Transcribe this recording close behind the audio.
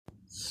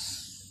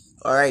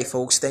All right,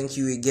 folks, thank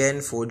you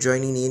again for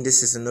joining in.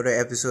 This is another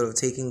episode of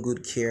Taking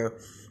Good Care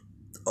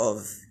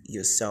of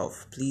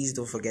Yourself. Please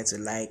don't forget to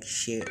like,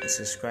 share, and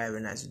subscribe.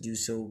 And as you do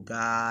so,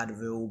 God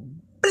will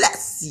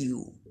bless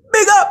you.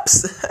 Big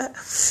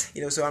ups!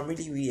 So I'm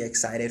really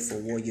excited for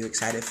what you're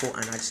excited for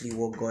and actually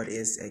what God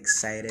is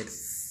excited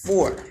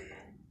for.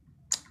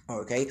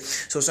 Okay,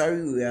 so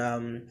sorry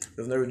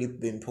we've not really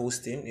been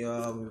posting.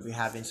 We're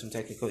having some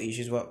technical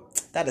issues,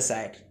 but that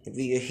aside,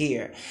 we are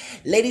here,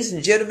 ladies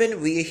and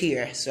gentlemen. We are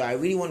here. So I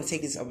really want to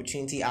take this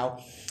opportunity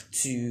out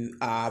to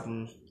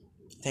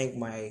thank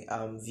my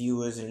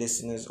viewers and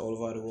listeners all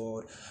over the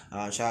world.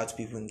 Shout out to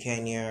people in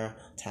Kenya,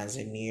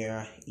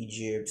 Tanzania,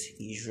 Egypt,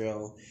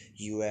 Israel,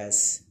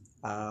 US.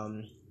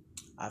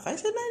 Have I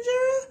said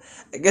Nigeria?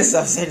 I guess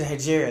I've said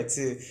Nigeria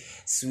too.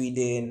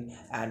 Sweden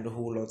and a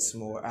whole lot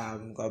more.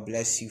 God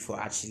bless you for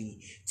actually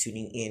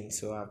tuning in.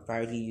 So I'll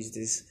probably use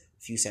this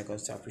few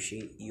seconds to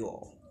appreciate you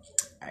all.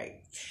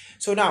 Alright.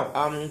 So now,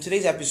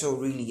 today's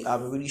episode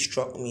really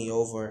struck me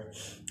over,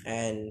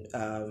 and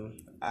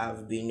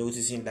I've been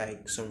noticing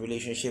like some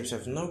relationships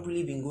have not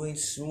really been going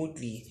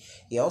smoothly.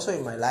 Yeah, also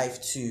in my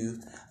life too,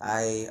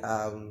 I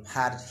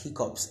had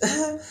hiccups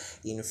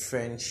in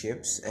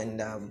friendships,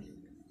 and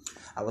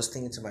I was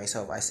thinking to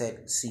myself, I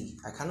said, see,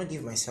 I cannot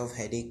give myself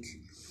headache,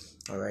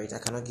 all right? I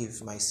cannot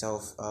give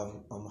myself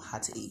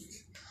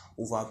heartache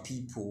over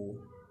people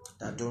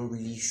that don't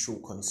really show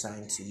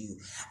concern to you.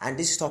 And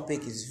this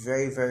topic is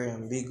very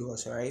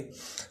ambiguous, all right?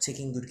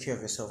 Taking good care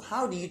of yourself.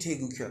 How do you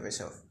take good care of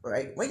yourself, all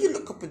right? When you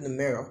look up in the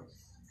mirror,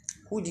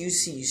 who do you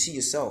see? You see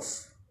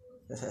yourself.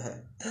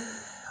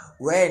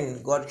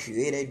 When God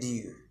created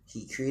you,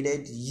 He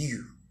created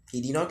you.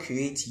 He did not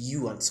create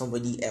you and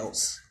somebody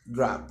else.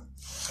 Grab.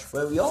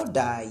 When we all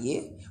die,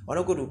 yeah, we're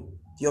not going to.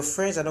 Your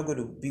friends are not going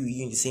to be with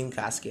you in the same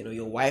casket, or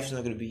your wife's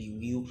not going to be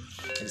with you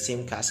in the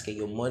same casket.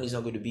 Your money's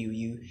not going to be with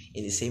you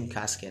in the same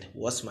casket.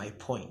 What's my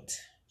point?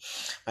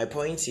 My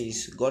point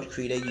is, God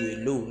created you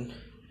alone,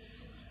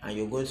 and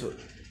you're going to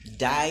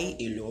die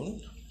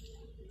alone.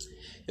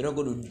 You're not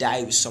going to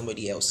die with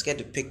somebody else. Get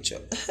the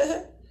picture.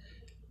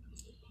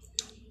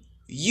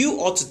 You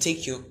ought to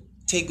take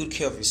good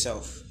care of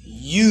yourself.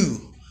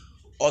 You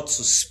ought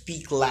to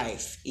speak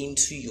life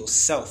into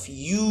yourself.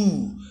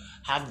 You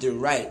have the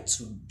right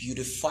to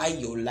beautify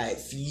your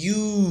life.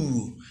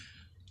 You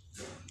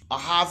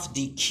have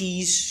the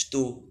keys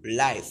to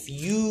life.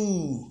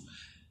 You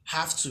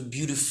have to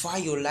beautify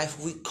your life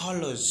with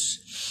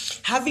colors.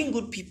 Having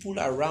good people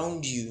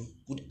around you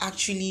would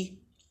actually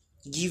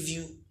give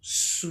you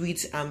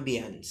sweet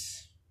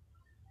ambience.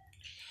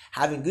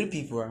 Having good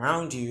people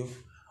around you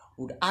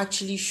would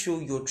actually show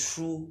your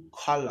true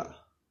color.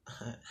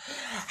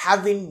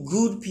 Having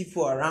good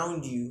people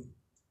around you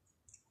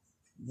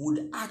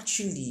would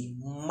actually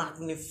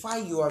magnify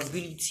your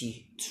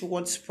ability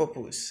towards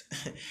purpose.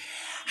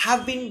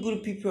 Having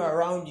good people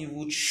around you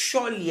would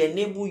surely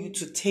enable you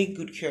to take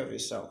good care of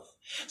yourself.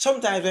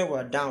 Sometimes when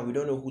we're down, we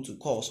don't know who to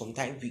call.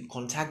 Sometimes we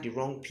contact the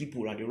wrong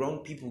people, and the wrong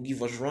people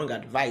give us wrong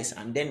advice,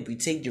 and then we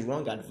take the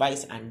wrong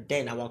advice, and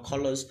then our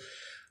colors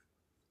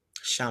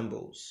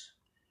shambles.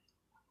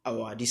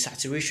 The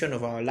saturation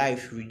of our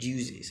life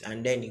reduces,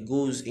 and then it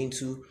goes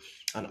into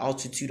an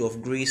altitude of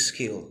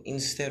grayscale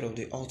instead of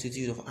the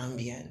altitude of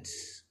ambience.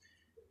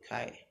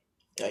 Okay,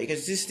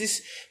 because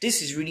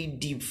this is really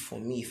deep for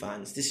me,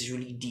 fans. This is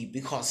really deep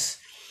because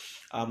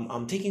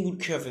taking good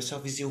care of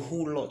yourself is a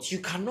whole lot. You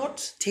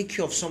cannot take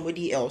care of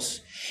somebody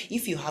else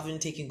if you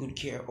haven't taken good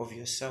care of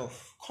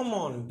yourself. Come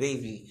on,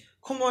 baby.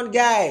 Come on,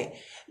 guy.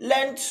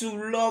 Learn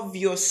to love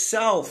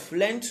yourself.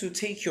 Learn to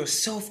take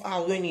yourself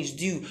out when it's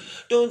due.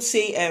 Don't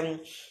say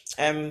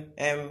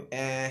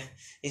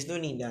it's no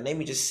need now. Let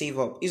me just save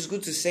up. It's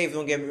good to save,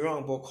 don't get me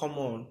wrong, but come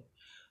on.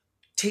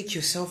 Take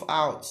yourself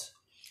out.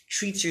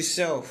 Treat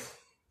yourself.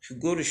 If you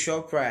go to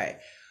ShopRite,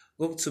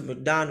 go to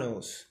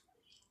McDonald's,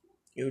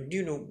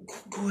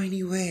 go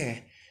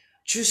anywhere.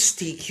 Just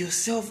take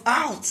yourself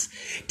out.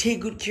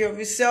 Take good care of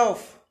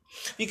yourself.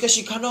 Because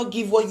you cannot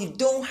give what you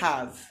don't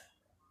have.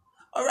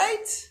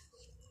 Alright?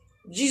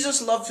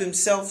 Jesus loved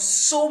himself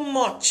so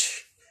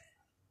much.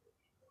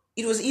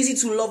 It was easy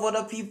to love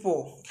other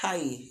people.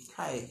 Kai.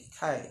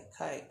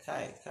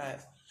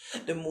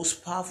 The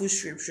most powerful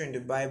scripture in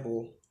the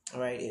Bible,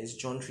 alright, is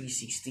John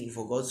 3:16.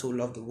 For God so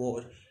loved the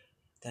world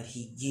that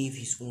he gave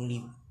his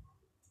only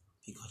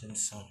begotten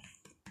son.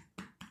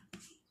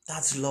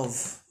 That's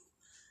love.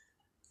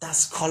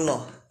 That's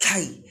color.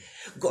 Kai.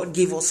 God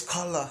gave us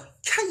color.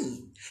 Kai.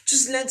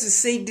 Just learn to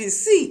say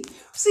this.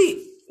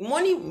 See.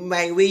 Money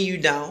might weigh you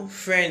down.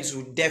 Friends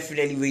will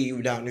definitely weigh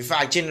you down. In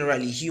fact,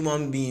 generally,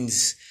 human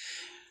beings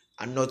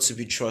are not to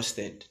be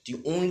trusted. The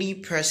only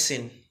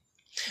person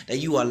that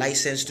you are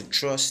licensed to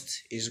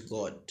trust is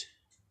God.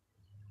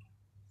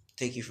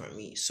 Take it from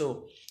me.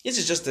 So, this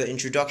is just the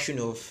introduction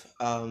of,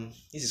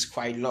 this is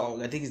quite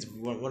long. I think it's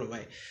one of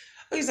my,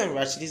 this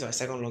is my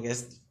second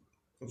longest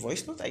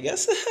voice note, I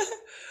guess.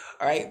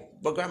 Alright,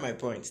 but grab my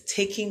point.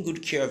 Taking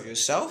good care of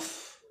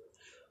yourself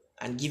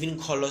and giving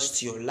colors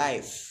to your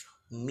life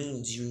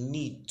means you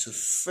need to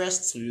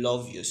first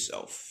love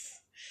yourself.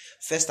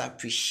 First,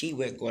 appreciate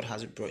where God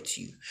has brought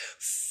you.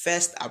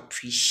 First,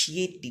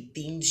 appreciate the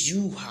things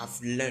you have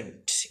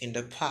learned in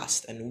the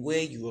past and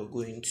where you are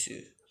going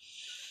to.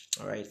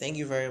 All right. Thank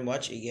you very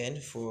much again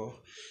for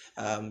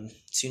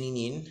tuning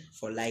in,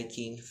 for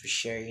liking, for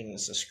sharing, and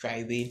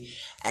subscribing.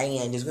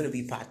 And there's going to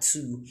be part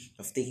 2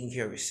 of taking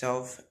care of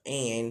yourself.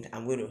 And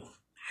I'm going to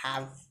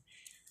have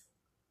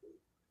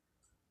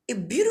a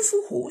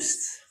beautiful host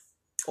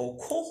or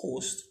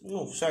co-host,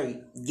 no, sorry,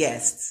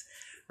 guest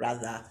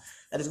rather,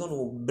 that is going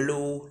to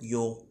blow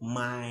your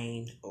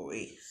mind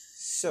away.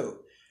 So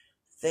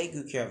take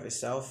good care of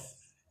yourself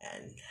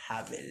and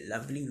have a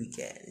lovely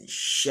weekend.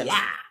 Shala.